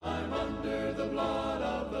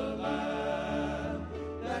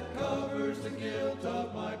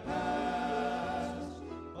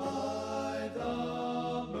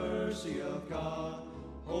God.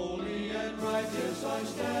 Holy and righteous I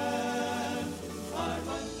stand. I'm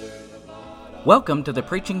under the blood of... Welcome to the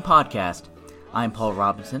Preaching Podcast. I'm Paul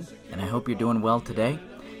Robinson, and I hope you're doing well today.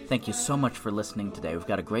 Thank you so much for listening today. We've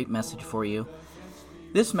got a great message for you.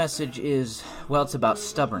 This message is, well, it's about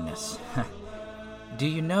stubbornness. Do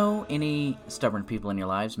you know any stubborn people in your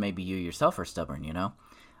lives? Maybe you yourself are stubborn, you know?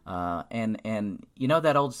 And you know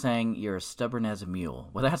that old saying, you're as stubborn as a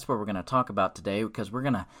mule. Well, that's what we're going to talk about today, because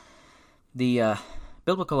the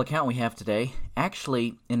biblical account we have today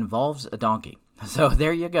actually involves a donkey. So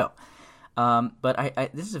there you go.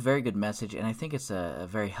 But this is a very good message, and I think it's a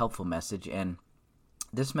very helpful message. And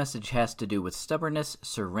this message has to do with stubbornness,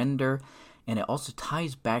 surrender, and it also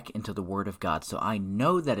ties back into the Word of God. So I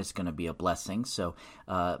know that it's going to be a blessing, so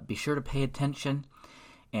be sure to pay attention.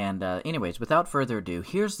 And anyways, without further ado,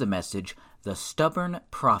 here's the message: the stubborn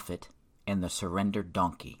prophet and the surrendered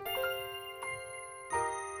donkey.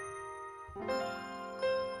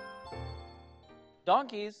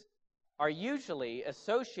 Donkeys are usually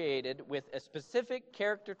associated with a specific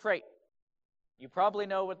character trait. You probably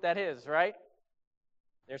know what that is, right?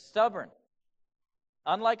 They're stubborn.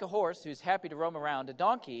 Unlike a horse who's happy to roam around, a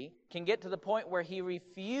donkey can get to the point where he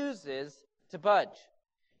refuses to budge.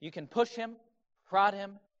 You can push him, prod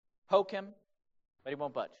him, poke him, but he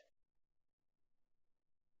won't budge.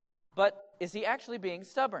 But is he actually being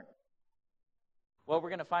stubborn? Well, we're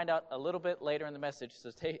going to find out a little bit later in the message,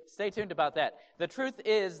 so stay tuned about that. The truth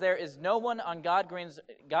is, there is no one on God's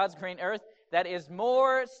green earth that is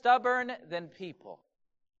more stubborn than people.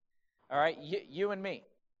 All right, you and me.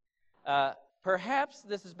 Perhaps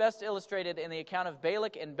this is best illustrated in the account of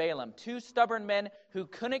Balak and Balaam, two stubborn men who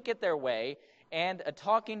couldn't get their way, and a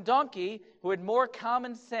talking donkey who had more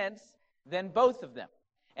common sense than both of them.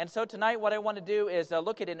 And so tonight what I want to do is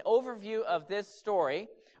look at an overview of this story,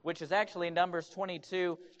 which is actually Numbers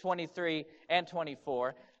 22, 23, and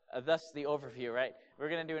 24. Thus the overview, right? We're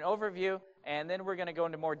going to do an overview, and then we're going to go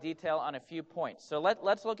into more detail on a few points. So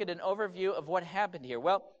let's look at an overview of what happened here.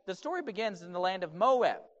 Well, the story begins in the land of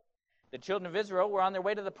Moab. The children of Israel were on their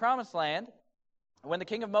way to the promised land. When the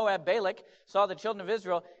king of Moab, Balak, saw the children of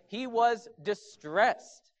Israel, he was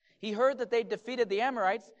distressed. He heard that they defeated the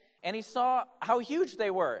Amorites, and he saw how huge they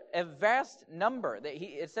were, a vast number.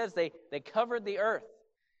 It says they covered the earth.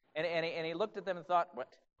 And he looked at them and thought,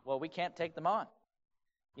 well, we can't take them on.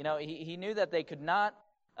 You know, he knew that they could not,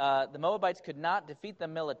 the Moabites could not defeat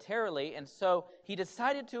them militarily, and so he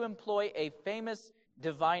decided to employ a famous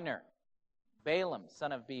diviner, Balaam,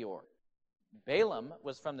 son of Beor. Balaam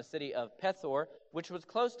was from the city of Pethor, which was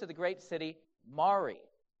close to the great city Mari.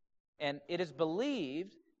 And it is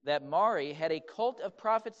believed that Mari had a cult of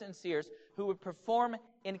prophets and seers who would perform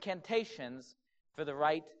incantations for the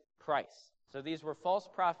right price. So these were false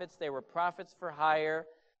prophets. They were prophets for hire.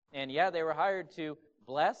 And they were hired to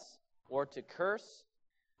bless or to curse.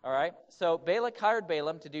 All right? So Balak hired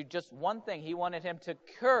Balaam to do just one thing. He wanted him to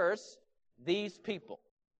curse these people.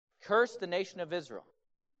 Curse the nation of Israel.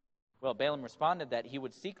 Well, Balaam responded that he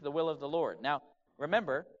would seek the will of the Lord. Now,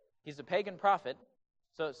 remember, he's a pagan prophet.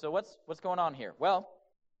 So what's going on here? Well,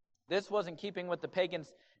 this was in keeping with the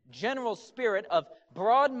pagans' general spirit of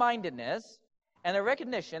broad-mindedness and the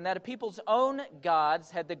recognition that a people's own gods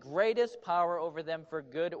had the greatest power over them for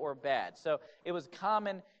good or bad. So it was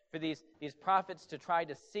common for these prophets to try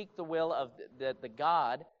to seek the will of the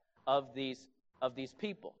God of these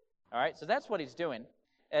people. All right, so that's what he's doing.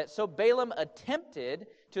 So Balaam attempted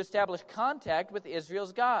to establish contact with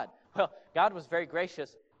Israel's God. Well, God was very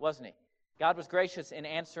gracious, wasn't he? God was gracious in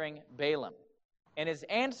answering Balaam. And his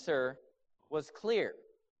answer was clear.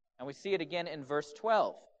 And we see it again in verse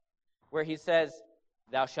 12, where he says,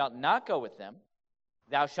 "Thou shalt not go with them.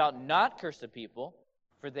 Thou shalt not curse the people,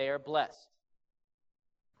 for they are blessed."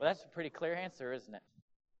 Well, that's a pretty clear answer, isn't it?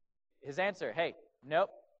 His answer, hey, nope,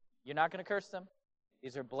 you're not going to curse them.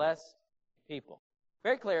 These are blessed people.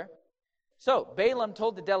 Very clear. So Balaam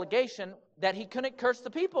told the delegation that he couldn't curse the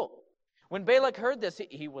people. When Balak heard this,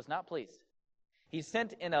 he was not pleased. He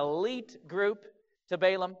sent an elite group to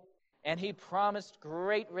Balaam, and he promised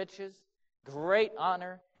great riches, great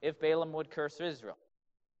honor, if Balaam would curse Israel.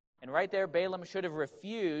 And right there, Balaam should have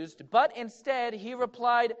refused, but instead he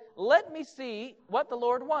replied, "Let me see what the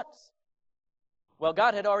Lord wants." Well,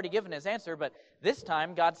 God had already given his answer, but this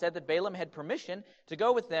time God said that Balaam had permission to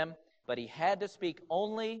go with them, but he had to speak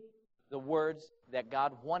only the words that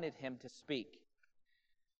God wanted him to speak.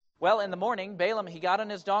 Well, in the morning, Balaam, he got on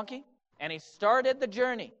his donkey, and he started the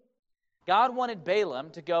journey. God wanted Balaam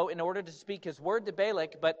to go in order to speak his word to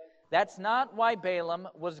Balak, but that's not why Balaam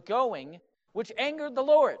was going, which angered the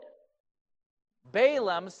Lord.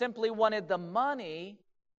 Balaam simply wanted the money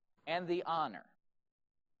and the honor.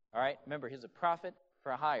 All right, remember, he's a prophet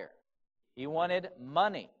for hire. He wanted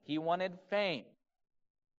money. He wanted fame.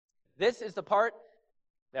 This is the part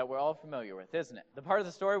that we're all familiar with, isn't it? The part of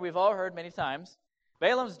the story we've all heard many times.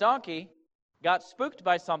 Balaam's donkey got spooked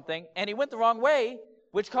by something, and he went the wrong way,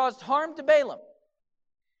 which caused harm to Balaam.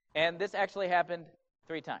 And this actually happened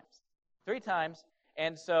 3 times. 3 times.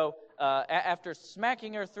 And so after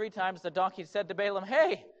smacking her 3 times, the donkey said to Balaam,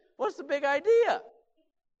 "Hey, what's the big idea?"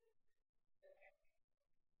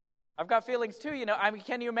 I've got feelings too, you know. I mean,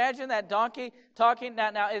 can you imagine that donkey talking?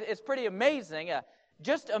 Now it's pretty amazing.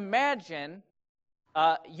 Just imagine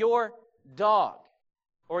your dog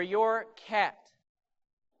or your cat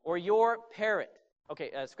or your parrot.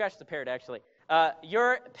 Okay, scratch the parrot, actually.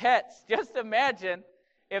 Your pets. Just imagine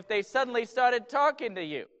if they suddenly started talking to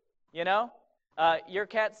you, you know? Your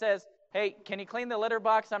cat says, "Hey, can you clean the litter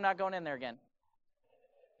box? I'm not going in there again."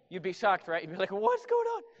 You'd be shocked, right? You'd be like, "What's going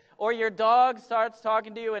on?" Or your dog starts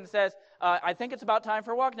talking to you and says, "I think it's about time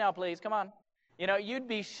for a walk now, please. Come on." You know, you'd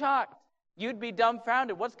be shocked. You'd be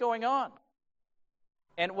dumbfounded. What's going on?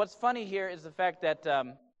 And what's funny here is the fact that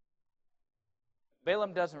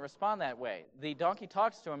Balaam doesn't respond that way. The donkey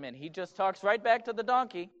talks to him, and he just talks right back to the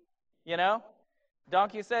donkey, you know?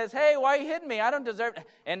 Donkey says, "Hey, why are you hitting me? I don't deserve it."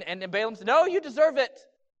 And Balaam says, "No, you deserve it.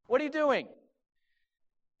 What are you doing?"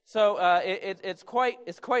 So it's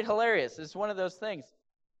quite hilarious. It's one of those things.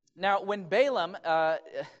 Now, when Balaam,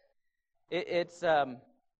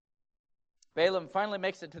 Balaam finally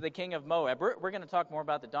makes it to the king of Moab. We're going to talk more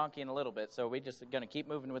about the donkey in a little bit, so we're just going to keep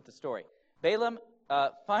moving with the story. Balaam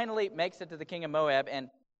finally makes it to the king of Moab,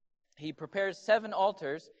 and he prepares 7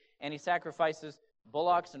 altars, and he sacrifices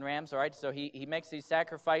bullocks and rams. All right, so he makes these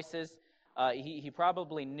sacrifices. He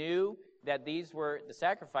probably knew that these were the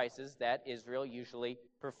sacrifices that Israel usually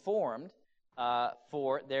performed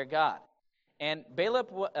for their God. And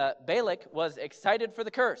Balak was excited for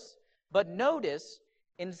the curse. But notice,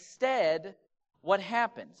 instead, what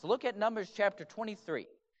happens. Look at Numbers chapter 23.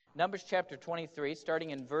 Numbers chapter 23,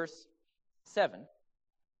 starting in verse 7. It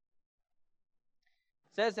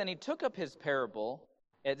says, "And he took up his parable,"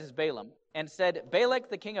 it is Balaam, "and said, Balak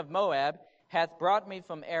the king of Moab hath brought me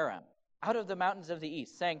from Aram, out of the mountains of the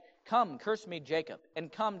east, saying, Come, curse me, Jacob,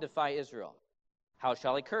 and come, defy Israel. How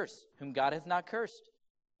shall I curse, whom God hath not cursed?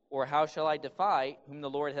 Or how shall I defy, whom the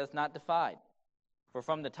Lord hath not defied? For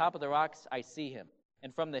from the top of the rocks I see him,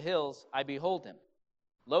 and from the hills I behold him.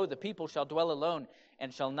 Lo, the people shall dwell alone,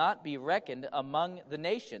 and shall not be reckoned among the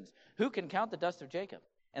nations. Who can count the dust of Jacob,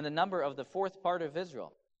 and the number of the 4th part of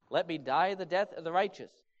Israel? Let me die the death of the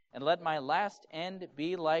righteous, and let my last end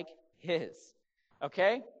be like his."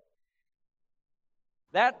 Okay?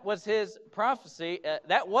 That was his prophecy.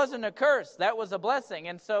 That wasn't a curse. That was a blessing.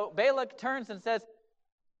 And so Balak turns and says,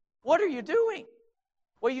 "What are you doing?"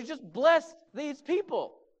 "Well, you just blessed these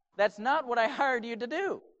people. That's not what I hired you to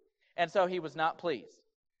do." And so he was not pleased.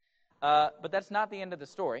 But that's not the end of the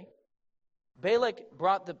story. Balak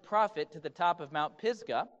brought the prophet to the top of Mount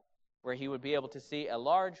Pisgah, where he would be able to see a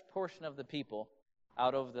large portion of the people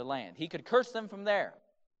out over the land. He could curse them from there.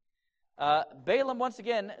 Balaam once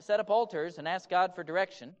again set up altars and asked God for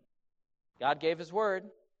direction. God gave his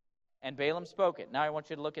word, and Balaam spoke it. Now I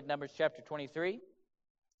want you to look at Numbers chapter 23,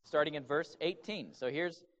 starting in verse 18. So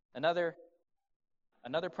here's another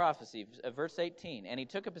prophecy, verse 18. "And he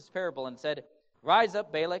took up his parable and said, Rise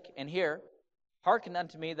up, Balak, and hear. Hearken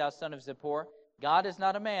unto me, thou son of Zippor. God is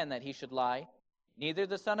not a man that he should lie, neither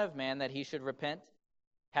the son of man that he should repent.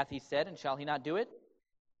 Hath he said, and shall he not do it?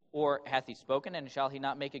 Or hath he spoken, and shall he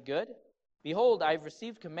not make it good? Behold, I have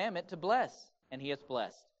received commandment to bless, and he hath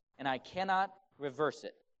blessed, and I cannot reverse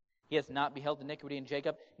it. He hath not beheld iniquity in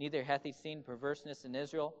Jacob, neither hath he seen perverseness in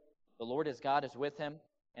Israel. The Lord his God is with him,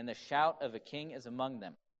 and the shout of a king is among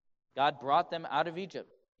them. God brought them out of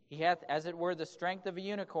Egypt. He hath, as it were, the strength of a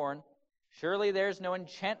unicorn. Surely there is no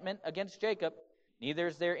enchantment against Jacob, neither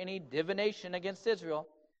is there any divination against Israel.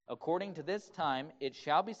 According to this time it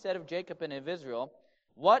shall be said of Jacob and of Israel,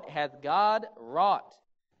 What hath God wrought?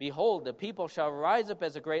 Behold, the people shall rise up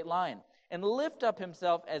as a great lion, and lift up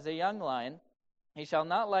himself as a young lion. He shall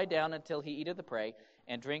not lie down until he eateth the prey,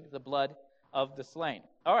 and drink the blood of the slain."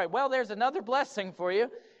 All right, well, there's another blessing for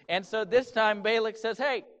you. And so this time Balak says,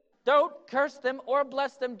 "Hey, don't curse them or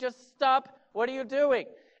bless them. Just stop. What are you doing?"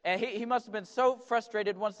 And he must have been so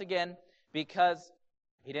frustrated once again because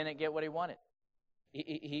he didn't get what he wanted.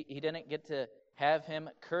 He didn't get to have him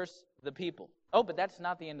curse the people. Oh, but that's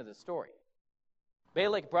not the end of the story.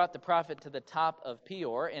 Balak brought the prophet to the top of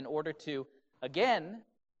Peor in order to, again,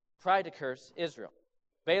 try to curse Israel.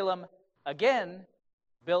 Balaam, again,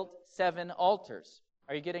 built 7 altars.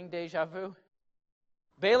 Are you getting deja vu?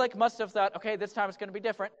 Balak must have thought, okay, this time it's going to be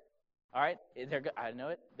different. All right, I know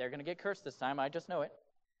it. They're going to get cursed this time. I just know it.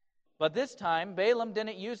 But this time, Balaam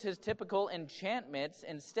didn't use his typical enchantments.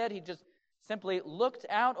 Instead, he just simply looked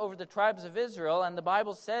out over the tribes of Israel, and the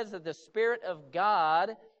Bible says that the Spirit of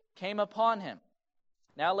God came upon him.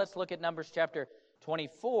 Now let's look at Numbers chapter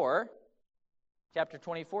 24. Chapter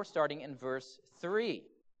 24, starting in verse 3.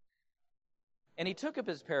 And he took up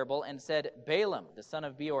his parable and said, Balaam, the son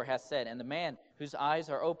of Beor, hath said, and the man whose eyes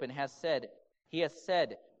are open hath said, he hath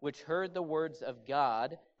said, which heard the words of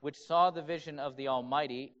God, which saw the vision of the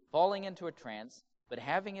Almighty, falling into a trance, but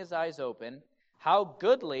having his eyes open, how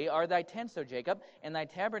goodly are thy tents, O Jacob, and thy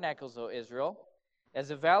tabernacles, O Israel. As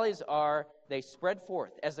the valleys are, they spread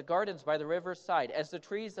forth, as the gardens by the river's side, as the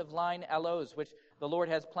trees of lign aloes, which the Lord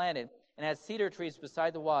has planted, and as cedar trees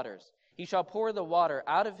beside the waters. He shall pour the water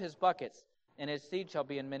out of his buckets, and his seed shall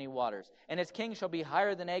be in many waters. And his king shall be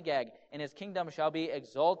higher than Agag, and his kingdom shall be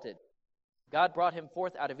exalted. God brought him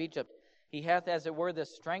forth out of Egypt. He hath, as it were, the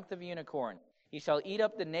strength of a unicorn. He shall eat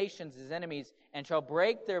up the nations, his enemies, and shall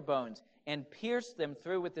break their bones, and pierce them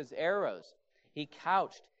through with his arrows. He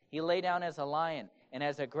couched, he lay down as a lion, and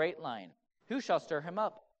as a great lion. Who shall stir him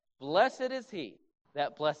up? Blessed is he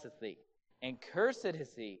that blesseth thee, and cursed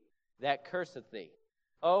is he that curseth thee.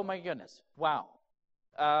 Oh my goodness. Wow.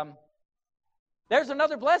 There's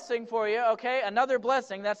another blessing for you, okay? Another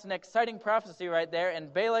blessing. That's an exciting prophecy right there.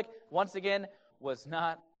 And Balak, once again, was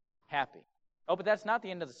not happy. Oh, but that's not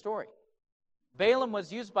the end of the story. Balaam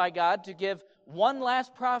was used by God to give one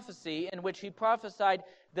last prophecy in which he prophesied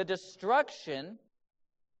the destruction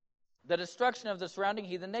of the surrounding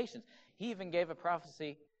heathen nations. He even gave a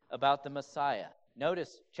prophecy about the Messiah.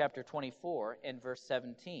 Notice chapter 24 and verse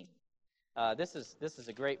 17. This is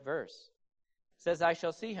a great verse. It says, I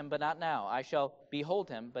shall see him, but not now. I shall behold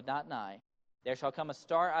him, but not nigh. There shall come a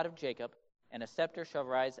star out of Jacob, and a scepter shall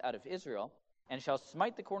rise out of Israel, and shall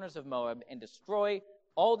smite the corners of Moab, and destroy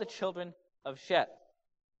all the children of Sheth.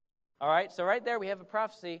 All right, so right there we have a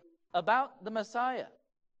prophecy about the Messiah.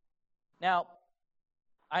 Now,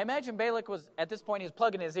 I imagine Balak was, at this point, he's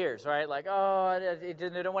plugging his ears, right? Like, oh, he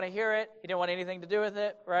didn't want to hear it. He didn't want anything to do with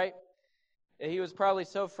it, right? He was probably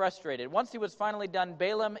so frustrated. Once he was finally done,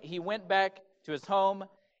 Balaam, he went back to his home,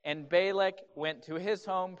 and Balak went to his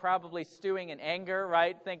home, probably stewing in anger,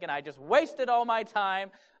 right? Thinking, I just wasted all my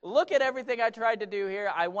time. Look at everything I tried to do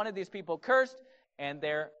here. I wanted these people cursed, and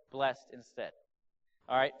they're blessed instead.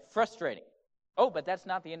 All right, frustrating. Oh, but that's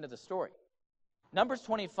not the end of the story. Numbers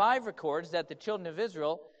 25 records that the children of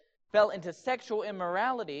Israel fell into sexual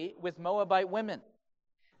immorality with Moabite women.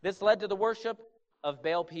 This led to the worship of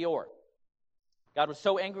Baal Peor. God was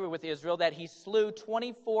so angry with Israel that he slew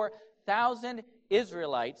 24,000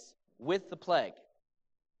 Israelites with the plague.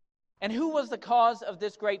 And who was the cause of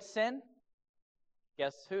this great sin?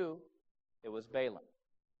 Guess who? It was Balaam,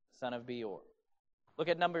 son of Beor. Look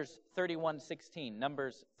at Numbers 31:16.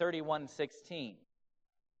 Numbers 31:16.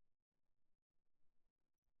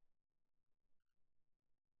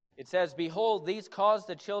 It says, Behold, these caused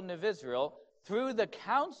the children of Israel through the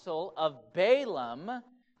counsel of Balaam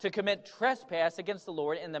to commit trespass against the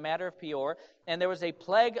Lord in the matter of Peor, and there was a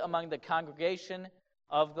plague among the congregation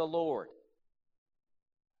of the Lord.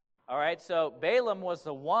 All right, so Balaam was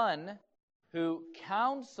the one who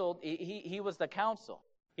counseled. He was the counsel.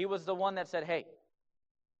 He was the one that said, hey,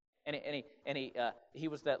 he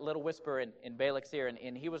was that little whisper in Balak's ear,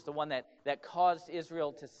 and he was the one that caused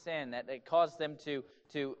Israel to sin, that caused them to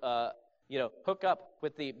hook up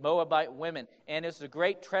with the Moabite women. And it was a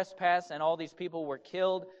great trespass, and all these people were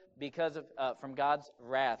killed because of from God's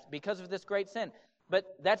wrath, because of this great sin. But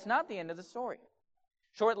that's not the end of the story.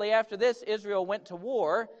 Shortly after this, Israel went to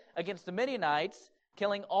war against the Midianites,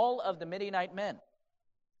 killing all of the Midianite men.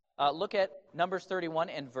 Look at Numbers 31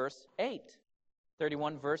 and verse 8.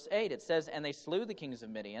 31 verse 8, it says, And they slew the kings of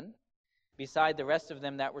Midian, beside the rest of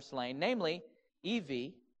them that were slain, namely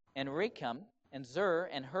Evi and Recham and Zur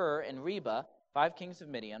and Hur and Reba, 5 kings of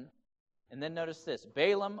Midian. And then notice this,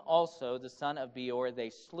 Balaam also, the son of Beor,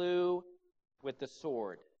 they slew with the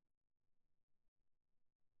sword.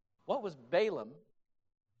 What was Balaam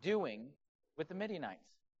doing with the Midianites?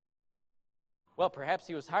 Well, perhaps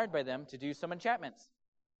he was hired by them to do some enchantments.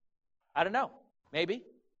 I don't know, maybe.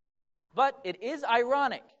 But it is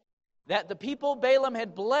ironic that the people Balaam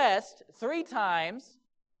had blessed 3 times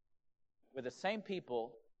were the same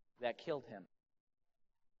people that killed him.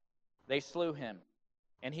 They slew him.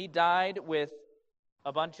 And he died with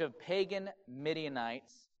a bunch of pagan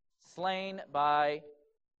Midianites slain by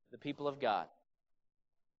the people of God.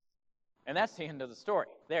 And that's the end of the story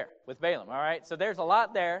there with Balaam, all right? So there's a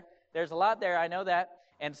lot there. There's a lot there, I know that.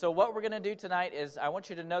 And so what we're going to do tonight is I want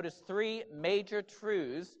you to notice three major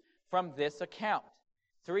truths from this account.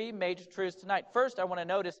 Three major truths tonight. First, I want to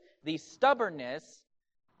notice the stubbornness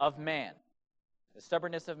of man. The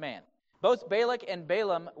stubbornness of man. Both Balak and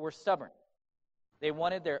Balaam were stubborn. They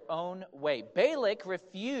wanted their own way. Balak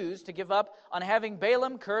refused to give up on having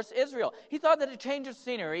Balaam curse Israel. He thought that a change of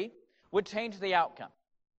scenery would change the outcome.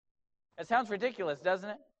 That sounds ridiculous,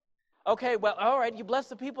 doesn't it? Okay, well, all right, you bless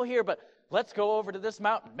the people here, but let's go over to this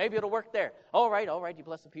mountain. Maybe it'll work there. All right, you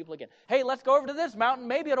bless the people again. Hey, let's go over to this mountain.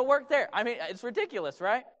 Maybe it'll work there. I mean, it's ridiculous,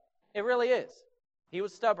 right? It really is. He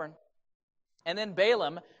was stubborn. And then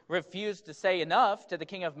Balaam refused to say enough to the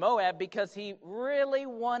king of Moab because he really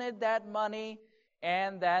wanted that money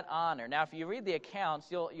and that honor. Now, if you read the accounts,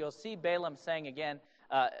 you'll see Balaam saying again,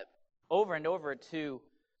 over and over to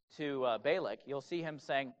Balak, you'll see him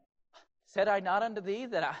saying, "Said I not unto thee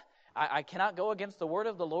that I cannot go against the word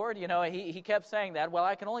of the Lord?" You know, he kept saying that. Well,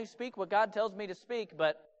 I can only speak what God tells me to speak,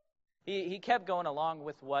 but he kept going along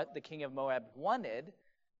with what the king of Moab wanted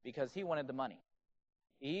because he wanted the money.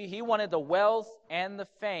 He wanted the wealth and the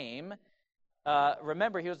fame.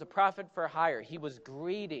 Remember, he was a prophet for hire. He was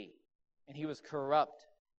greedy. And he was corrupt.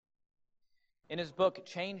 In his book,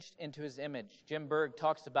 Changed into His Image, Jim Berg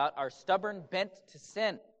talks about our stubborn bent to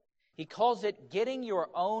sin. He calls it getting your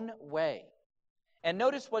own way. And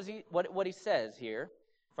notice what he says here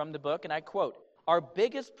from the book, and I quote, "Our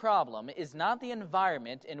biggest problem is not the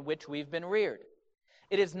environment in which we've been reared.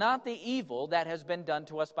 It is not the evil that has been done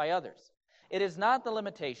to us by others. It is not the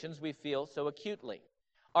limitations we feel so acutely.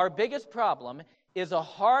 Our biggest problem is a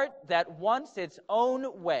heart that wants its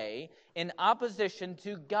own way in opposition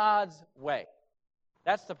to God's way."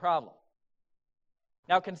 That's the problem.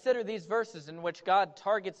 Now consider these verses in which God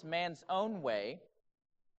targets man's own way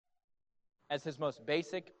as his most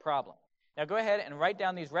basic problem. Now go ahead and write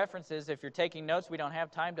down these references. If you're taking notes, we don't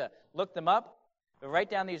have time to look them up, but write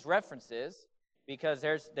down these references because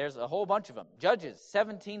there's a whole bunch of them. Judges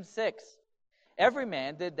 17:6. Every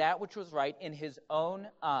man did that which was right in his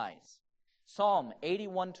own eyes. Psalm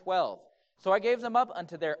 81:12. So I gave them up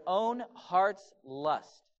unto their own heart's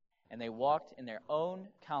lust, and they walked in their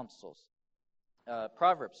own counsels.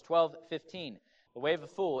 Proverbs 12:15. The way of a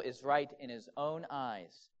fool is right in his own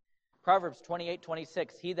eyes. Proverbs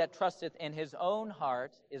 28:26. He that trusteth in his own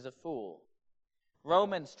heart is a fool.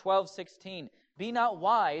 Romans 12:16. Be not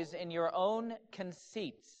wise in your own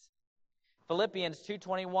conceits. Philippians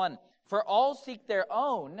 2:21. For all seek their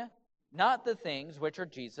own, not the things which are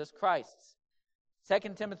Jesus Christ's.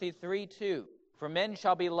 2 Timothy 3:2. For men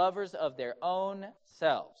shall be lovers of their own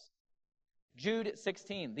selves. Jude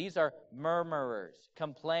 16. These are murmurers,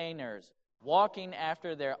 complainers, walking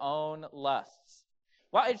after their own lusts.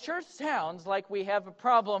 Well, it sure sounds like we have a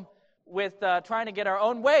problem with trying to get our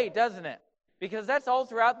own way, doesn't it? Because that's all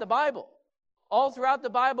throughout the Bible. All throughout the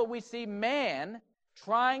Bible, we see man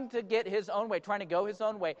trying to get his own way, trying to go his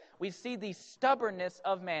own way. We see the stubbornness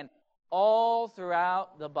of man all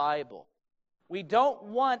throughout the Bible. We don't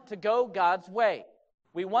want to go God's way.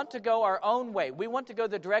 We want to go our own way. We want to go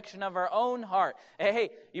the direction of our own heart.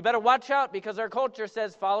 Hey, you better watch out because our culture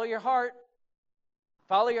says, follow your heart.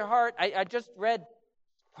 Follow your heart. I just read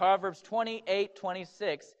Proverbs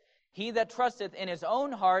 28:26. He that trusteth in his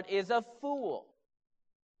own heart is a fool.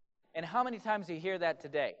 And how many times do you hear that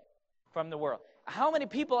today from the world? How many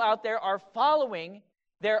people out there are following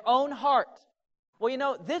their own heart? Well, you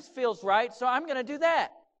know, this feels right, so I'm going to do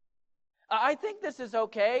that. I think this is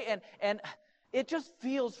okay, and it just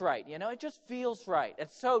feels right, you know? It just feels right.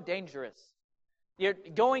 It's so dangerous. You're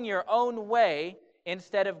going your own way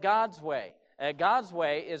instead of God's way. God's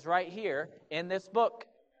way is right here in this book.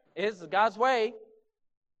 It is God's way.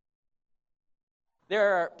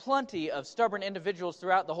 There are plenty of stubborn individuals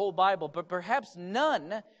throughout the whole Bible, but perhaps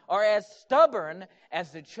none are as stubborn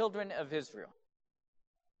as the children of Israel.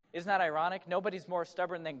 Isn't that ironic? Nobody's more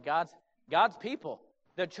stubborn than God's people.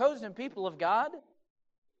 The chosen people of God,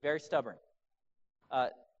 very stubborn.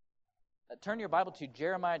 Turn your Bible to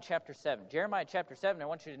Jeremiah chapter 7. Jeremiah chapter 7, I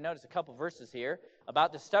want you to notice a couple verses here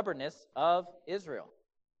about the stubbornness of Israel.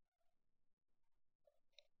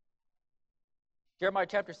 Jeremiah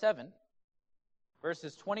chapter 7,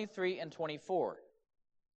 verses 23 and 24.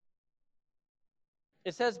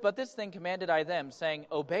 It says, But this thing commanded I them, saying,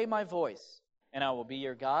 Obey my voice, and I will be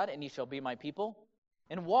your God, and ye shall be my people.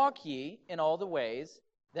 And walk ye in all the ways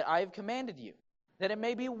that I have commanded you, that it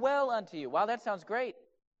may be well unto you. Wow, that sounds great.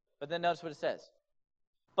 But then notice what it says.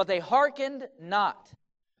 But they hearkened not,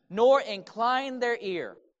 nor inclined their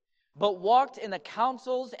ear, but walked in the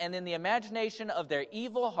counsels and in the imagination of their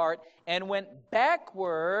evil heart, and went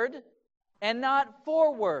backward and not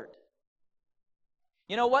forward.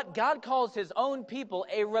 You know what? God calls his own people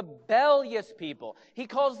a rebellious people. He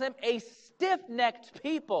calls them a stiff-necked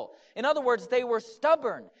people. In other words, they were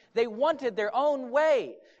stubborn. They wanted their own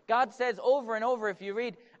way. God says over and over, if you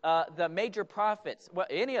read the major prophets, well,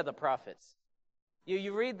 any of the prophets,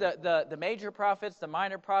 you read the major prophets, the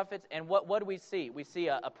minor prophets, and what do we see? We see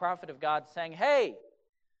a prophet of God saying, hey,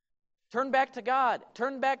 turn back to God.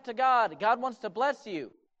 Turn back to God. God wants to bless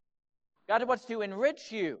you. God wants to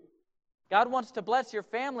enrich you. God wants to bless your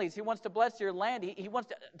families. He wants to bless your land. He wants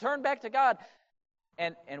to turn back to God.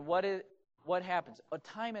 And what happens?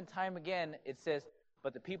 Time and time again, it says,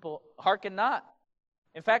 but the people hearken not.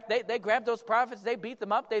 In fact, they grabbed those prophets, they beat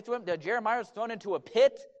them up, they threw them. Jeremiah was thrown into a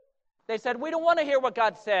pit. They said, we don't want to hear what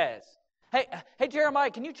God says. Hey,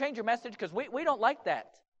 Jeremiah, can you change your message? Because we don't like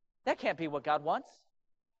that. That can't be what God wants.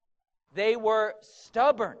 They were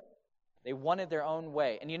stubborn. They wanted their own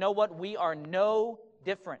way. And you know what? We are no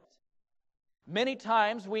different. Many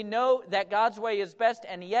times we know that God's way is best,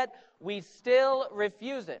 and yet we still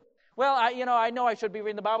refuse it. Well, I know I should be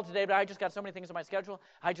reading the Bible today, but I just got so many things on my schedule.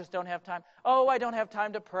 I just don't have time. Oh, I don't have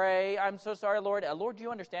time to pray. I'm so sorry, Lord. Lord, do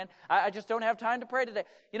you understand? I just don't have time to pray today.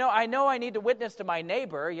 I know I need to witness to my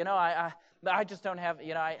neighbor. I just don't have,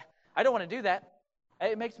 I don't want to do that.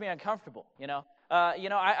 It makes me uncomfortable,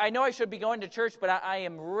 I know I should be going to church, but I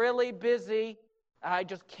am really busy. I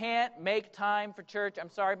just can't make time for church.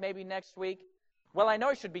 I'm sorry, maybe next week. Well, I know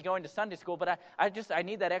I should be going to Sunday school, but I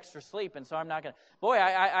need that extra sleep, and so I'm not going to. Boy,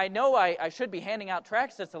 I know I should be handing out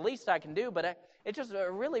tracts. That's the least I can do, but it just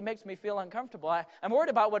really makes me feel uncomfortable. I'm worried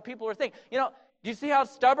about what people are thinking. Do you see how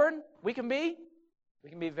stubborn we can be? We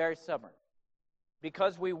can be very stubborn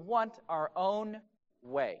because we want our own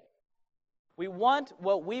way. We want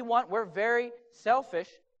what we want. We're very selfish.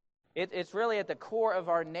 It's really at the core of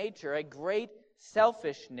our nature, a great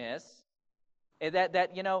selfishness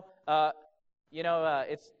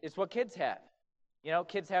it's what kids have.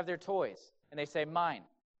 Kids have their toys, and they say, mine,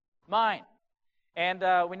 mine. And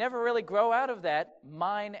we never really grow out of that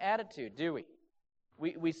mine attitude, do we?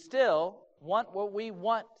 We still want what we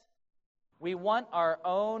want. We want our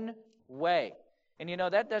own way. And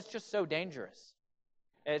that's just so dangerous.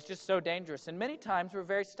 It's just so dangerous. And many times we're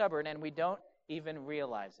very stubborn, and we don't even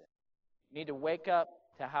realize it. We need to wake up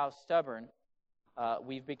to how stubborn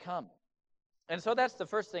we've become. And so that's the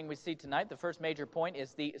first thing we see tonight. The first major point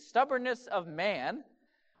is the stubbornness of man.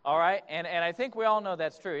 All right, and I think we all know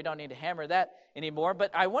that's true. You don't need to hammer that anymore.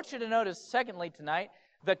 But I want you to notice, secondly, tonight,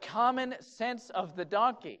 the common sense of the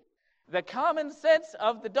donkey. The common sense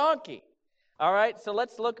of the donkey. All right, so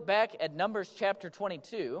let's look back at Numbers chapter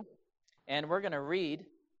 22, and we're going to read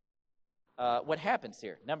what happens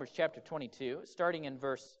here. Numbers chapter 22, starting in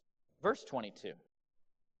verse 22.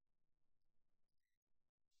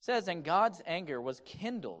 It says, and God's anger was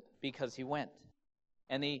kindled because he went.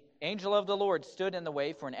 And the angel of the Lord stood in the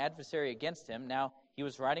way for an adversary against him. Now he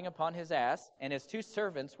was riding upon his ass, and his two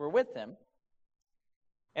servants were with him.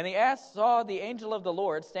 And the ass saw the angel of the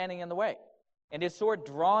Lord standing in the way, and his sword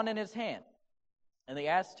drawn in his hand. And the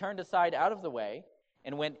ass turned aside out of the way,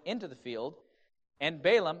 and went into the field. And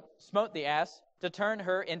Balaam smote the ass to turn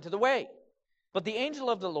her into the way. But the angel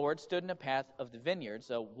of the Lord stood in the path of the vineyards,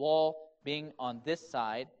 a wall being on this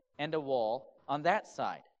side, and a wall on that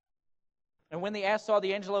side. And when the ass saw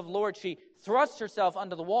the angel of the Lord, she thrust herself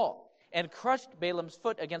under the wall, and crushed Balaam's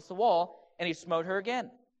foot against the wall, and he smote her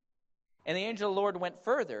again. And the angel of the Lord went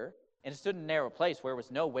further, and stood in a narrow place, where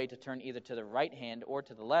was no way to turn either to the right hand or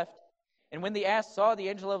to the left. And when the ass saw the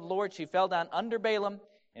angel of the Lord, she fell down under Balaam,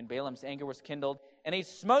 and Balaam's anger was kindled, and he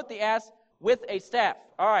smote the ass with a staff.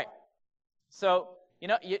 All right. So,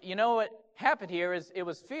 you know what happened here is it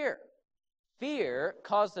was fear. Fear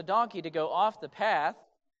caused the donkey to go off the path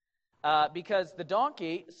because the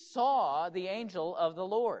donkey saw the angel of the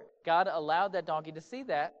Lord. God allowed that donkey to see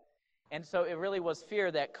that, and so it really was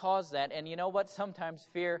fear that caused that. And you know what? Sometimes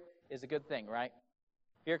fear is a good thing, right?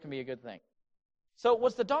 Fear can be a good thing. So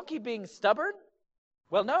was the donkey being stubborn?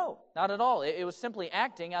 Well, no, not at all. It was simply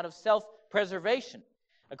acting out of self-preservation.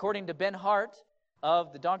 According to Ben Hart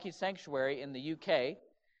of the Donkey Sanctuary in the UK,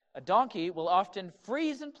 a donkey will often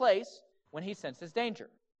freeze in place when he senses danger.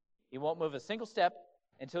 He won't move a single step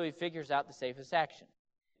until he figures out the safest action.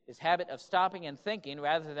 His habit of stopping and thinking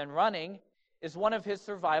rather than running is one of his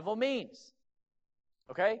survival means.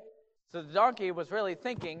 Okay? So the donkey was really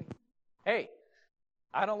thinking, hey,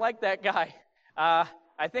 I don't like that guy. I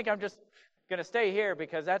think I'm just going to stay here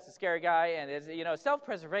because that's a scary guy, and it's,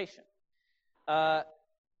 self-preservation.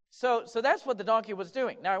 So that's what the donkey was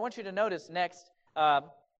doing. Now I want you to notice next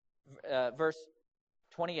verse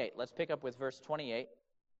 28. Let's pick up with verse 28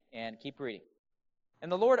 and keep reading.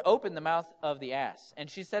 And the Lord opened the mouth of the ass. And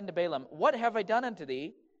she said to Balaam, What have I done unto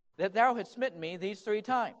thee, that thou hast smitten me these 3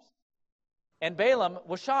 times? And Balaam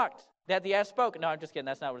was shocked that the ass spoke. No, I'm just kidding.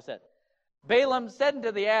 That's not what it said. Balaam said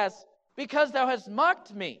unto the ass, Because thou hast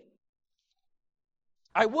mocked me.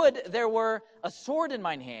 I would there were a sword in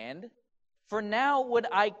mine hand, for now would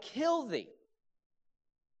I kill thee.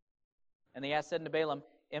 And the ass said unto Balaam,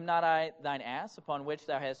 Am not I thine ass, upon which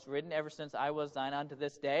thou hast ridden ever since I was thine unto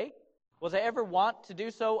this day? Was I ever wont to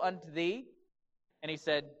do so unto thee? And he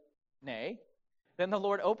said, Nay. Then the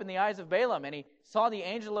Lord opened the eyes of Balaam, and he saw the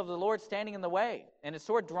angel of the Lord standing in the way, and his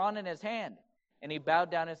sword drawn in his hand. And he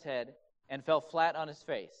bowed down his head and fell flat on his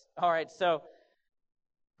face. All right, so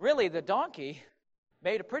really the donkey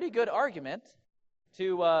made a pretty good argument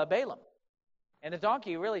to Balaam. And the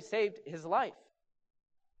donkey really saved his life.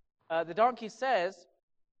 The donkey says,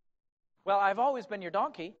 Well, I've always been your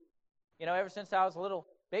donkey. You know, ever since I was a little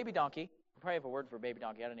baby donkey. I probably have a word for baby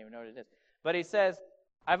donkey. I don't even know what it is. But he says,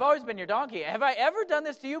 I've always been your donkey. Have I ever done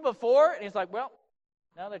this to you before? And he's like, well,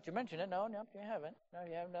 now that you mention it, no, you haven't. No,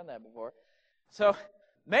 you haven't done that before. So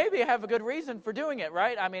maybe I have a good reason for doing it,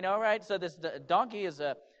 right? I mean, all right, so this donkey is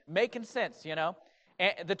making sense, you know.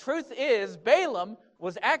 And the truth is, Balaam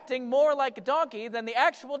was acting more like a donkey than the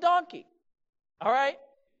actual donkey. All right?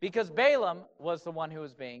 Because Balaam was the one who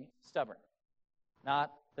was being stubborn,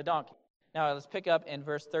 not the donkey. Now, let's pick up in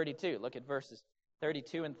verse 32. Look at verses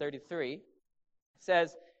 32 and 33. It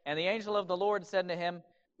says, And the angel of the Lord said to him,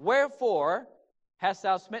 Wherefore hast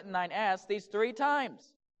thou smitten thine ass these 3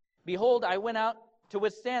 times? Behold, I went out to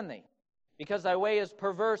withstand thee, because thy way is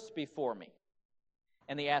perverse before me.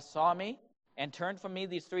 And the ass saw me, and turned from me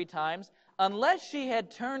these 3 times. Unless she had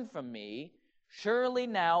turned from me, surely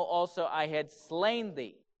now also I had slain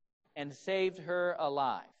thee, and saved her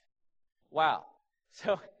alive. Wow.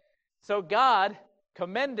 So God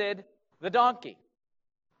commended the donkey.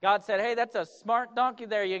 God said, hey, that's a smart donkey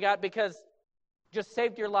there you got, because just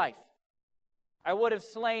saved your life. I would have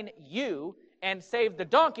slain you and saved the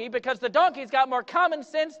donkey, because the donkey's got more common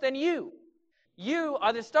sense than you. You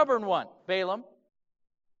are the stubborn one, Balaam.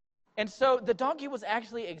 And so the donkey was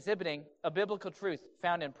actually exhibiting a biblical truth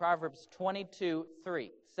found in Proverbs 22:3.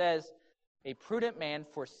 It says, A prudent man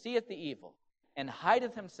foreseeth the evil, and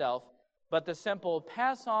hideth himself, but the simple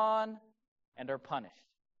pass on and are punished.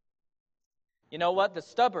 You know what? The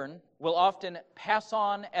stubborn will often pass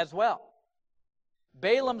on as well.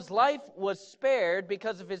 Balaam's life was spared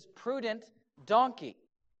because of his prudent donkey.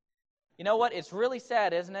 You know what? It's really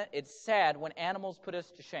sad, isn't it? It's sad when animals put us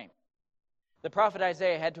to shame. The prophet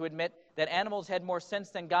Isaiah had to admit that animals had more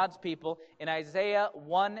sense than God's people in Isaiah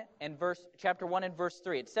chapter 1 and verse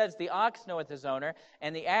 3. It says, The ox knoweth his owner,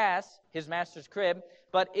 and the ass his master's crib,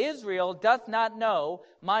 but Israel doth not know,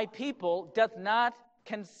 my people doth not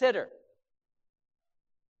consider.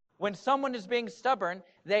 When someone is being stubborn,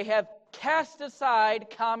 they have cast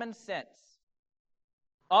aside common sense.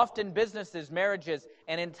 Often businesses, marriages,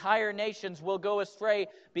 and entire nations will go astray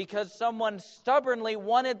because someone stubbornly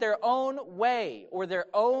wanted their own way or their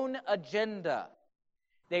own agenda.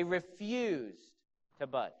 They refused to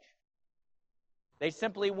budge. They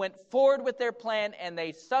simply went forward with their plan, and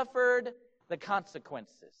they suffered the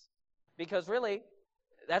consequences. Because really,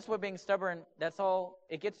 that's what being stubborn, that's all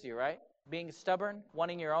it gets you, right? Being stubborn,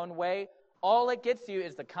 wanting your own way, all it gets you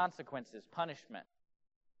is the consequences, punishment.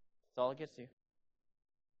 That's all it gets you.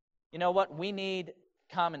 You know what? We need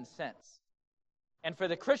common sense. And for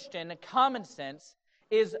the Christian, common sense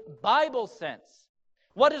is Bible sense.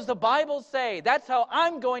 What does the Bible say? That's how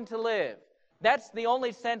I'm going to live. That's the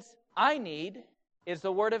only sense I need, is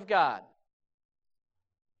the Word of God.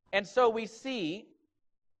 And so we see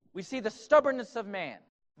the stubbornness of man,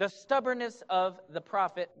 the stubbornness of the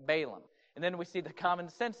prophet Balaam. And then we see the common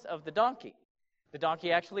sense of the donkey. The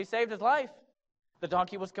donkey actually saved his life. The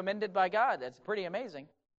donkey was commended by God. That's pretty amazing.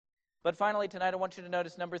 But finally, tonight I want you to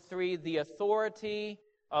notice number 3, the authority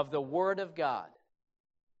of the Word of God.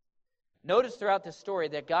 Notice throughout this story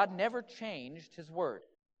that God never changed His Word.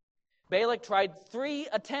 Balak tried 3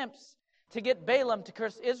 attempts to get Balaam to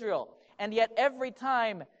curse Israel, and yet every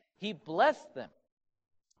time he blessed them.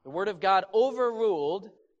 The Word of God overruled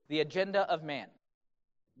the agenda of man.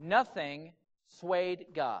 Nothing swayed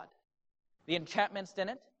God. The enchantments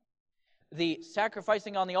didn't. The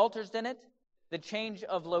sacrificing on the altars didn't. The change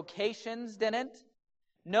of locations didn't.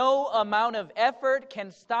 No amount of effort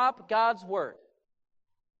can stop God's Word.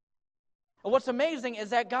 And what's amazing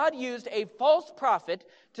is that God used a false prophet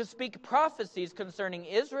to speak prophecies concerning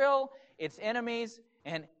Israel, its enemies,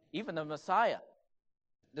 and even the Messiah.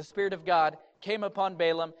 The Spirit of God came upon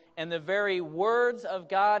Balaam, and the very words of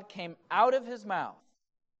God came out of his mouth.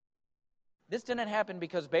 This didn't happen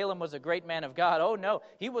because Balaam was a great man of God. Oh, no.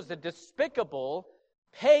 He was a despicable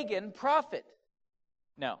pagan prophet.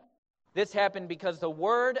 No. This happened because the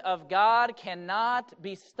Word of God cannot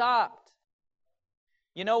be stopped.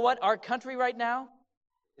 You know what? Our country right now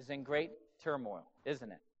is in great turmoil,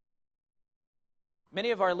 isn't it?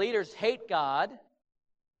 Many of our leaders hate God,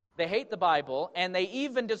 they hate the Bible, and they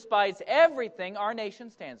even despise everything our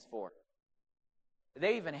nation stands for.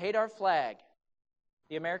 They even hate our flag,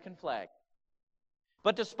 the American flag.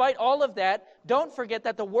 But despite all of that, don't forget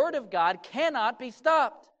that the Word of God cannot be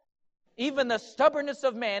stopped. Even the stubbornness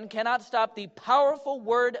of man cannot stop the powerful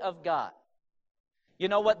Word of God. You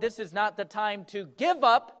know what? This is not the time to give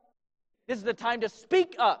up. This is the time to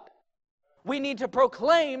speak up. We need to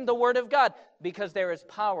proclaim the Word of God because there is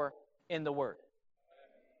power in the Word.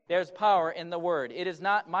 There's power in the Word. It is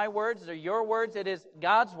not my words or your words. It is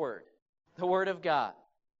God's Word, the Word of God.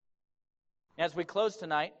 As we close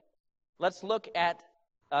tonight, let's look at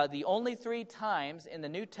the only 3 times in the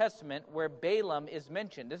New Testament where Balaam is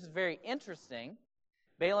mentioned. This is very interesting.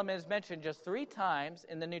 Balaam is mentioned just 3 times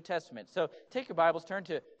in the New Testament. So take your Bibles, turn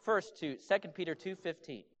to first to 2 Peter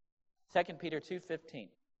 2:15. 2 Peter 2:15.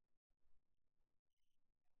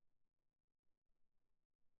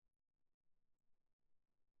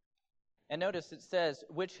 And notice it says,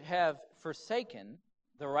 which have forsaken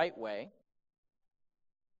the right way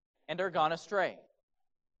and are gone astray,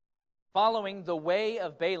 following the way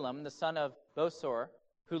of Balaam, the son of Bosor,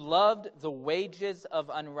 who loved the wages of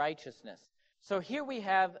unrighteousness. So here we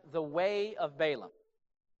have the way of Balaam.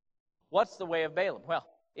 What's the way of Balaam? Well,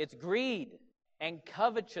 it's greed and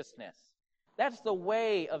covetousness. That's the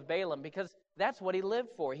way of Balaam because that's what he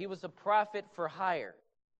lived for. He was a prophet for hire.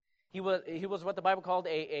 He was what the Bible called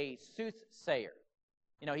a soothsayer.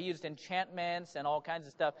 You know, he used enchantments and all kinds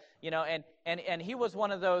of stuff. You know, and he was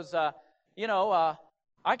one of those,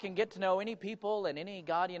 I can get to know any people and any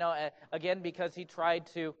God, again, because he tried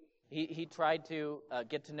to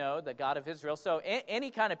get to know the God of Israel. So any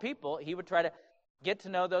kind of people, he would try to get to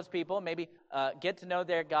know those people, maybe get to know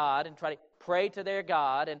their God and try to pray to their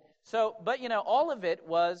God. And so, but all of it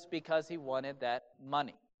was because he wanted that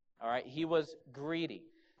money. All right, he was greedy.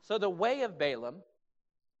 So the way of Balaam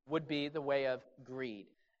would be the way of greed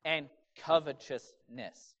and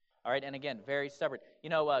covetousness. All right, and again, very stubborn.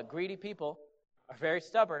 Greedy people are very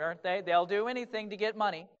stubborn, aren't they? They'll do anything to get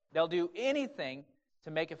money. They'll do anything to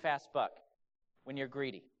make a fast buck when you're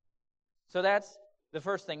greedy. So that's the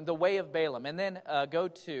first thing, the way of Balaam. And then go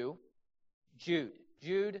to Jude.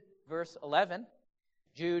 Jude, verse 11.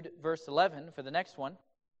 Jude, verse 11 for the next one.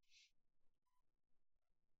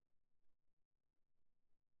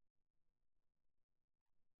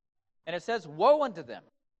 And it says, woe unto them,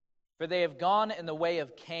 for they have gone in the way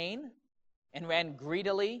of Cain, and ran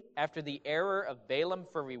greedily after the error of Balaam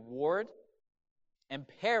for reward, and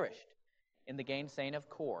perished in the gainsaying of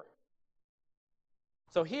Kor.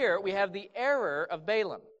 So here we have the error of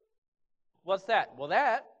Balaam. What's that? Well,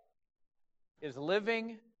 that is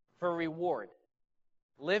living for reward.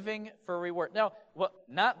 Living for reward. No,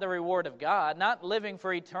 not the reward of God, not living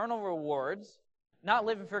for eternal rewards, not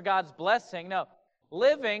living for God's blessing, no.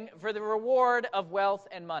 Living for the reward of wealth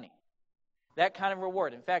and money. That kind of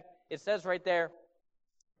reward. In fact, it says right there,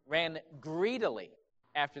 ran greedily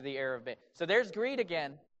after the error of Balaam. So there's greed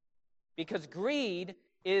again, because greed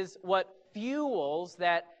is what fuels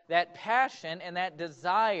that passion and that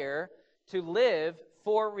desire to live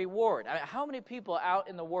for reward. I mean, how many people out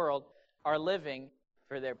in the world are living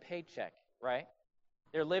for their paycheck, right?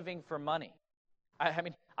 They're living for money.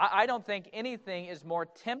 I don't think anything is more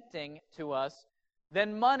tempting to us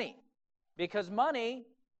than money, because money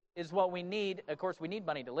is what we need. Of course, we need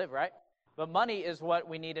money to live, right? But money is what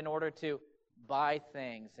we need in order to buy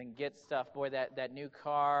things and get stuff. Boy, that new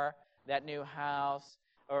car, that new house,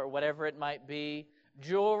 or whatever it might be,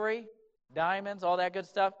 jewelry, diamonds, all that good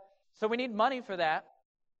stuff. So we need money for that.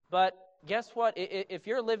 But guess what? If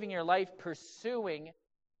you're living your life pursuing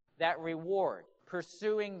that reward,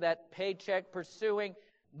 pursuing that paycheck, pursuing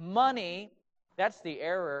money, that's the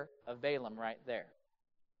error of Balaam right there.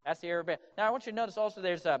 That's the error of Balaam. Now, I want you to notice also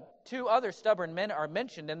there's 2 other stubborn men are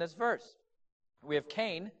mentioned in this verse. We have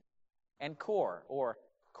Cain and Kor, or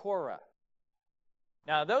Korah.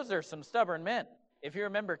 Now, those are some stubborn men. If you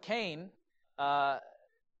remember Cain and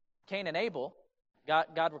Abel,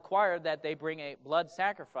 God required that they bring a blood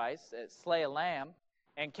sacrifice, slay a lamb,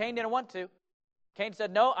 and Cain didn't want to. Cain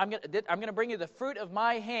said, no, I'm going to bring you the fruit of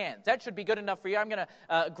my hands. That should be good enough for you. I'm going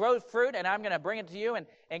to grow fruit, and I'm going to bring it to you.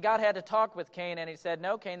 And God had to talk with Cain, and he said,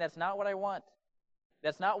 no, Cain, that's not what I want.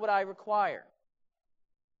 That's not what I require.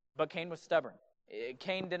 But Cain was stubborn.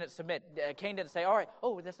 Cain didn't submit. Cain didn't say, all right,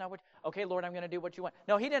 that's not what, okay, Lord, I'm going to do what you want.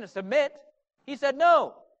 No, he didn't submit. He said,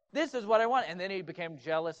 no, this is what I want. And then he became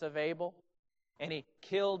jealous of Abel, and he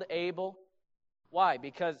killed Abel. Why?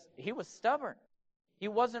 Because he was stubborn. He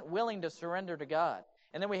wasn't willing to surrender to God.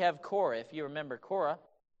 And then we have Korah. If you remember Korah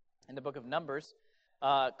in the book of Numbers,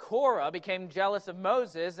 Korah became jealous of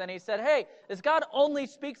Moses, and he said, hey, does God only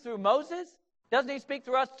speak through Moses? Doesn't he speak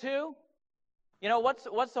through us too? You know,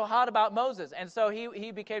 what's so hot about Moses? And so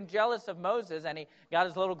he became jealous of Moses, and he got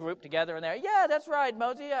his little group together in there. Yeah, that's right,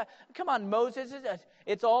 Moses. Yeah, come on, Moses.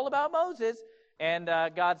 It's all about Moses. And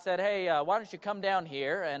God said, hey, why don't you come down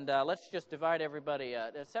here, and let's just divide everybody.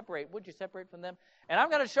 Separate. Would you separate from them? And I'm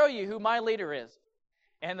going to show you who my leader is.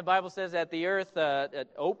 And the Bible says that the earth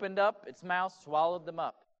opened up its mouth, swallowed them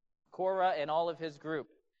up. Korah and all of his group.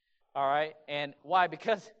 All right? And why?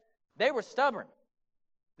 Because they were stubborn.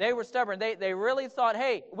 They were stubborn. They really thought,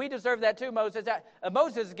 hey, we deserve that too, Moses.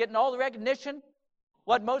 Moses is getting all the recognition.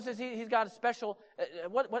 What, Moses, he's got a special,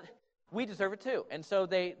 what? We deserve it too. And so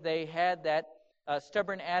they had that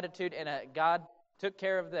stubborn attitude, and God took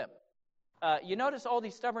care of them. You notice all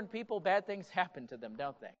these stubborn people, bad things happen to them,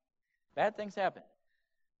 don't they? Bad things happen.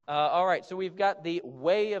 All right, so we've got the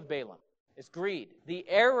way of Balaam. It's greed. The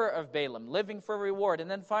error of Balaam, living for reward. And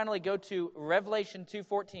then finally go to Revelation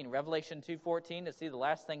 2:14. Revelation 2:14 to see the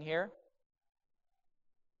last thing here.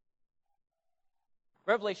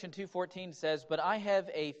 Revelation 2:14 says, but I have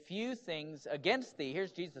a few things against thee.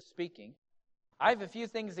 Here's Jesus speaking. I have a few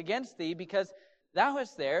things against thee, because thou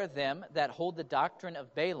hast there them that hold the doctrine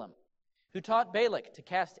of Balaam, who taught Balak to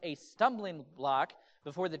cast a stumbling block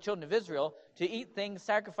before the children of Israel, to eat things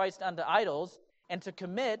sacrificed unto idols, and to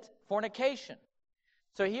commit fornication.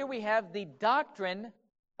 So here we have the doctrine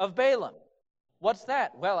of Balaam. What's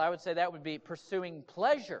that? Well, I would say that would be pursuing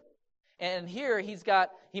pleasure. And here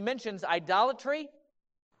he mentions idolatry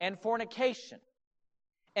and fornication.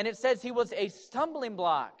 And it says he was a stumbling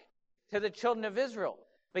block to the children of Israel,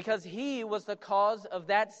 because he was the cause of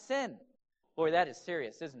that sin. Boy, that is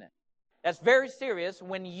serious, isn't it? That's very serious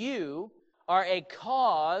when you are a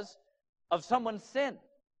cause of someone's sin,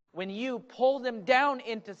 when you pull them down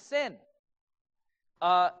into sin.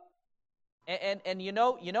 And you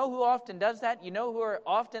know who often does that? You know who are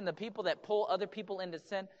often the people that pull other people into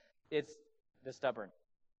sin? It's the stubborn.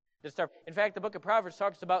 In fact, the book of Proverbs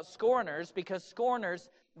talks about scorners, because scorners,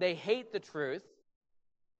 they hate the truth.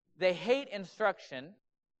 They hate instruction.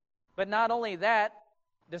 But not only that,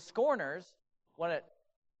 the scorners want to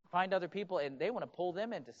find other people, and they want to pull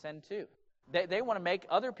them into sin too. They want to make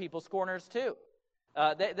other people scorners too.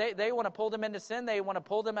 They want to pull them into sin. They want to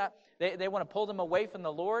pull them out. They want to pull them away from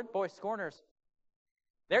the Lord. Boy, scorners,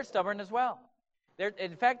 they're stubborn as well.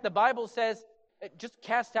 In fact, the Bible says, just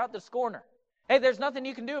cast out the scorner. Hey, there's nothing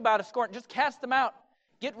you can do about a scorner. Just cast them out.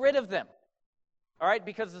 Get rid of them. All right,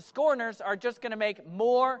 because the scorners are just going to make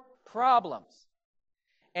more problems.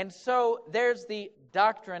 And so there's the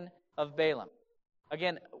doctrine of Balaam.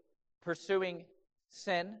 Again, pursuing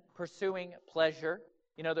sin, pursuing pleasure.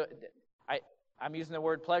 You know, I'm using the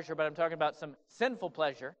word pleasure, but I'm talking about some sinful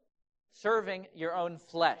pleasure. Serving your own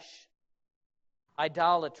flesh.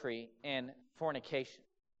 Idolatry and fornication.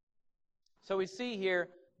 So we see here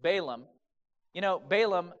Balaam. You know,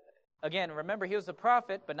 Balaam, again, remember, he was a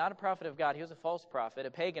prophet, but not a prophet of God. He was a false prophet,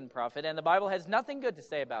 a pagan prophet, and the Bible has nothing good to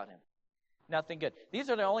say about him. Nothing good. These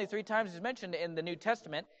are the only 3 times he's mentioned in the New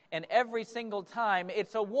Testament, and every single time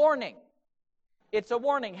it's a warning. It's a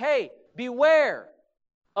warning. Hey, beware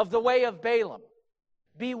of the way of Balaam.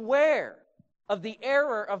 Beware of the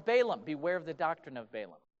error of Balaam. Beware of the doctrine of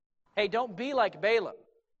Balaam. Hey, don't be like Balaam.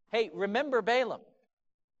 Hey, remember Balaam.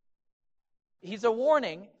 He's a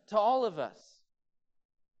warning to all of us.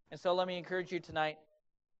 And so let me encourage you tonight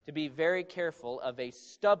to be very careful of a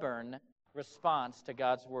stubborn response to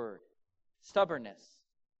God's word. Stubbornness.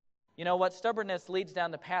 You know what? Stubbornness leads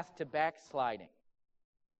down the path to backsliding.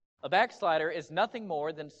 A backslider is nothing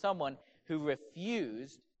more than someone who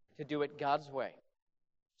refused to do it God's way.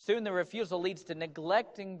 Soon the refusal leads to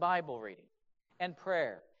neglecting Bible reading and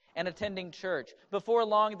prayer and attending church. Before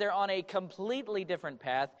long, they're on a completely different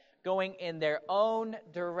path, going in their own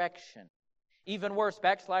direction. Even worse,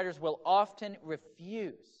 backsliders will often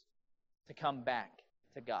refuse to come back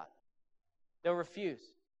to God. They'll refuse.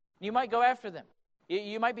 You might go after them.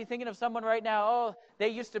 You might be thinking of someone right now, oh, they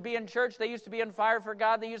used to be in church, they used to be on fire for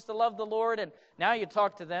God, they used to love the Lord, and now you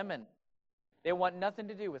talk to them and they want nothing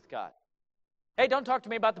to do with God. Hey, don't talk to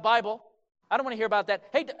me about the Bible. I don't want to hear about that.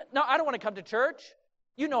 Hey, no, I don't want to come to church.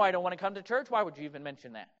 You know I don't want to come to church. Why would you even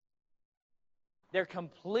mention that? They're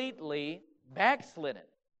completely backslidden.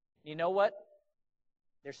 You know what?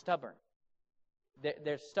 They're stubborn.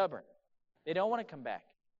 They're stubborn. They don't want to come back.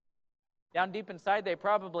 Down deep inside, they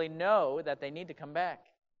probably know that they need to come back,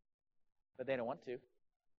 but they don't want to.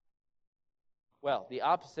 Well, the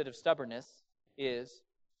opposite of stubbornness is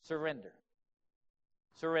surrender.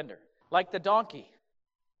 Surrender. Like the donkey.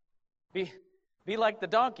 Be like the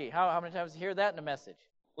donkey. How many times do you hear that in a message?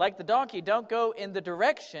 Like the donkey, don't go in the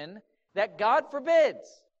direction that God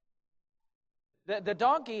forbids. The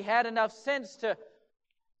donkey had enough sense to,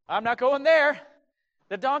 I'm not going there.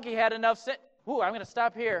 The donkey had enough sense. I'm going to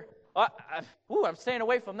stop here. I'm staying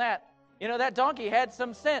away from that. You know, that donkey had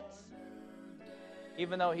some sense.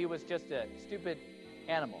 Even though he was just a stupid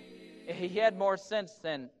animal. He had more sense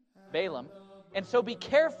than Balaam. And so be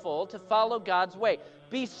careful to follow God's way.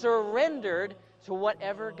 Be surrendered to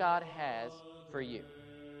whatever God has for you.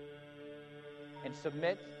 And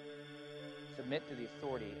submit to the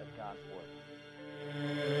authority of God's word.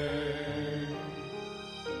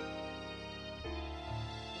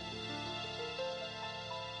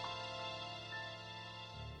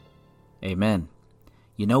 Amen.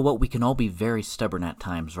 You know what? We can all be very stubborn at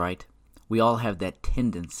times, right? We all have that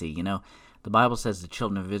tendency, you know. The Bible says the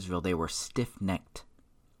children of Israel, they were stiff-necked.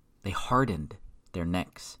 They hardened their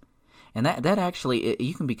necks. And that actually,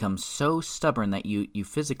 you can become so stubborn that you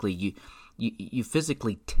physically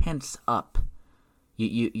tense up.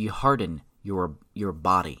 You harden your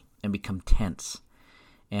body and become tense.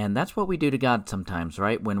 And that's what we do to God sometimes,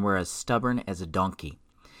 right? When we're as stubborn as a donkey.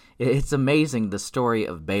 It's amazing, the story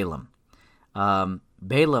of Balaam.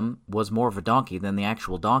 Balaam was more of a donkey than the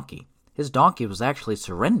actual donkey. His donkey was actually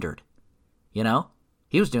surrendered. You know,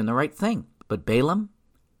 he was doing the right thing. But Balaam,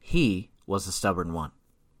 he was the stubborn one.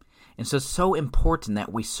 And so it's so important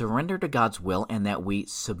that we surrender to God's will and that we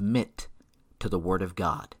submit to the Word of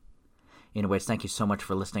God. Anyways, thank you so much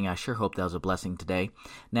for listening. I sure hope that was a blessing today.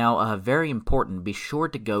 Now, very important, be sure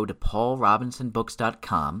to go to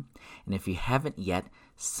paulrobinsonbooks.com. And if you haven't yet,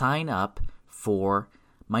 sign up for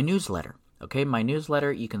my newsletter. Okay, my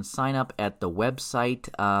newsletter, you can sign up at the website.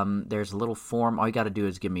 There's a little form. All you got to do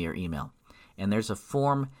is give me your email. And there's a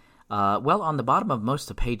form, on the bottom of most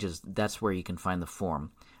of the pages, that's where you can find the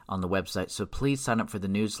form on the website. So please sign up for the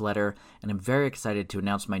newsletter. And I'm very excited to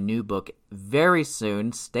announce my new book very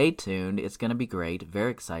soon. Stay tuned. It's going to be great.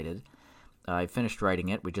 Very excited. I finished writing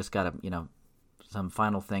it. We just got some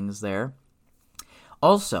final things there.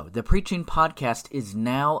 Also, the Preaching Podcast is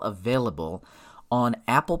now available on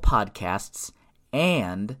Apple Podcasts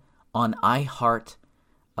and on iHeart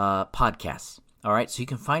Podcasts. All right, so you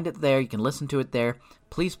can find it there. You can listen to it there.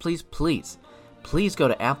 Please go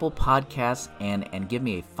to Apple Podcasts and give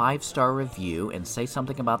me a 5-star review and say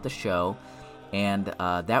something about the show. And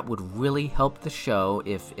that would really help the show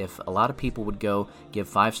if a lot of people would go give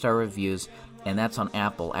 5-star reviews. And that's on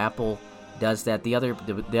Apple. Apple does that. The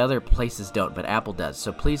other places don't, but Apple does.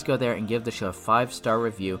 So please go there and give the show a 5-star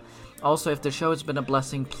review. Also, if the show has been a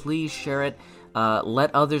blessing, please share it.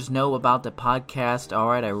 Let others know about the podcast. All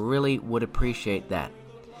right, I really would appreciate that.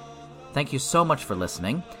 Thank you so much for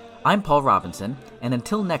listening. I'm Paul Robinson, and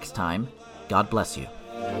until next time, God bless you.